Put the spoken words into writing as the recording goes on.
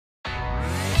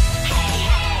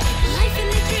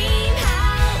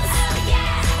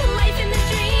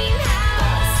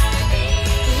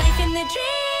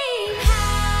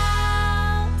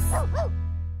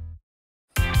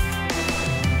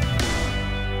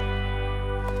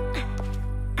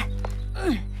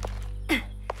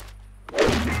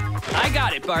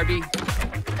it, Barbie.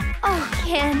 Oh,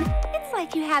 Ken, it's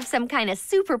like you have some kind of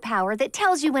superpower that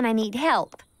tells you when I need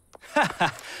help.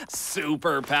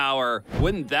 Superpower.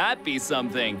 Wouldn't that be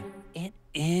something? It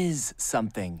is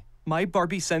something. My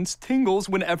Barbie sense tingles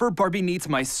whenever Barbie needs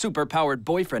my super-powered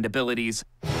boyfriend abilities.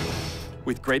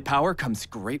 With great power comes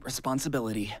great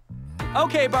responsibility.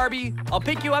 Okay, Barbie, I'll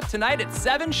pick you up tonight at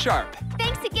 7 sharp.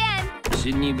 Thanks again.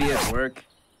 Shouldn't you be at work?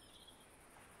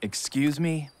 Excuse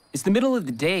me? It's the middle of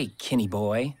the day, Kenny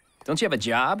boy. Don't you have a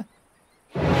job?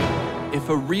 If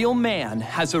a real man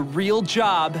has a real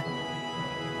job,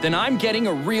 then I'm getting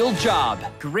a real job.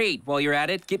 Great. While you're at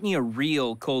it, get me a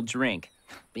real cold drink.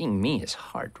 Being me is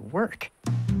hard work.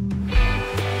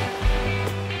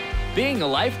 Being a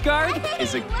lifeguard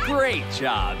is a great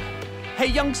job. Hey,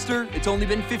 youngster, it's only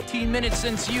been 15 minutes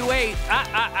since you ate.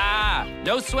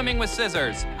 No swimming with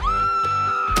scissors.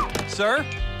 Sir,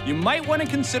 you might want to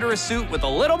consider a suit with a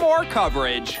little more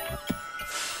coverage.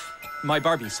 My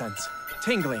Barbie sense,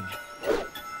 tingling.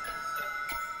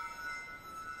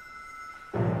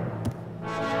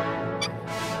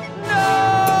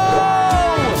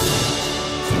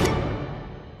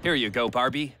 Here you go,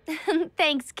 Barbie.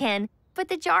 Thanks, Ken. But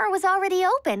the jar was already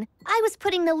open. I was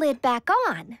putting the lid back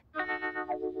on.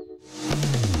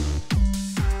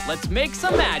 Let's make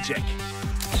some magic.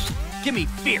 Give me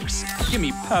fierce. Give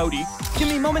me pouty. Give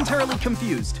me momentarily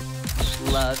confused.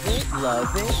 Love it,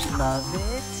 love it, love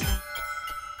it.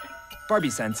 Barbie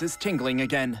sense is tingling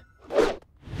again. Spider!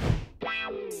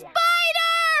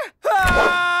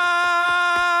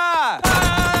 Ah!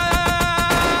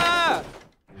 Ah!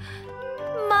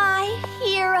 My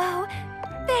hero.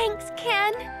 Thanks,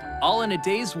 Ken. All in a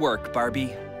day's work,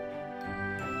 Barbie.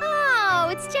 Oh,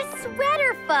 it's just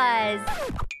sweater fuzz.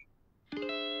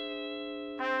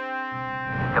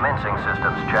 Commencing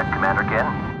systems check, Commander Ken.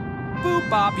 Boop,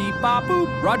 bop, beep, bop, boop.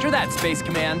 Roger that, Space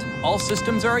Command. All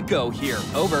systems are a go here.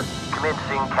 Over.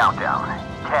 Commencing countdown.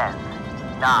 10,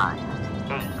 9,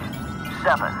 8,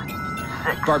 7,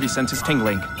 6, Barbie sense is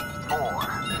tingling. 4,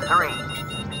 3.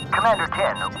 Commander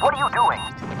Ken, what are you doing?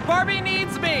 Barbie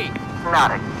needs me!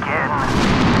 Not again.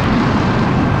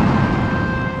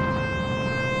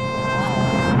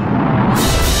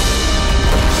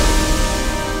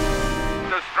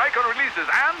 The striker releases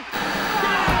and...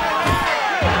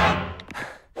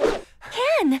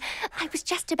 Ken, I was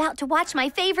just about to watch my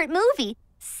favorite movie,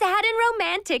 Sad and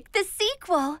Romantic, the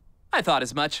sequel. I thought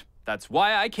as much. That's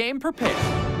why I came prepared.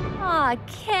 Aw,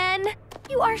 Ken,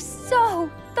 you are so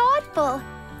thoughtful.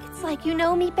 It's like you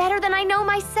know me better than I know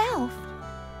myself.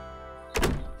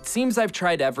 It seems I've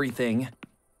tried everything.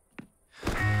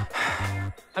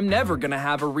 I'm never gonna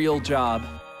have a real job.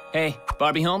 Hey,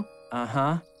 Barbie home?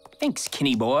 Uh-huh. Thanks,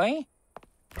 Kenny boy.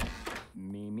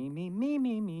 Me,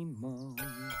 mo.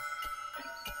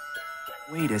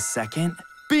 Wait a second.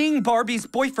 Being Barbie's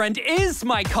boyfriend is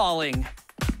my calling.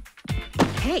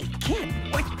 Hey, Ken,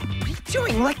 what are you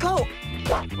doing? Let go.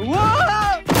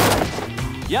 Whoa!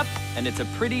 Yep, and it's a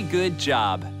pretty good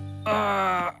job.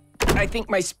 I think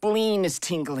my spleen is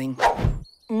tingling.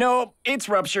 Nope, it's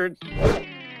ruptured.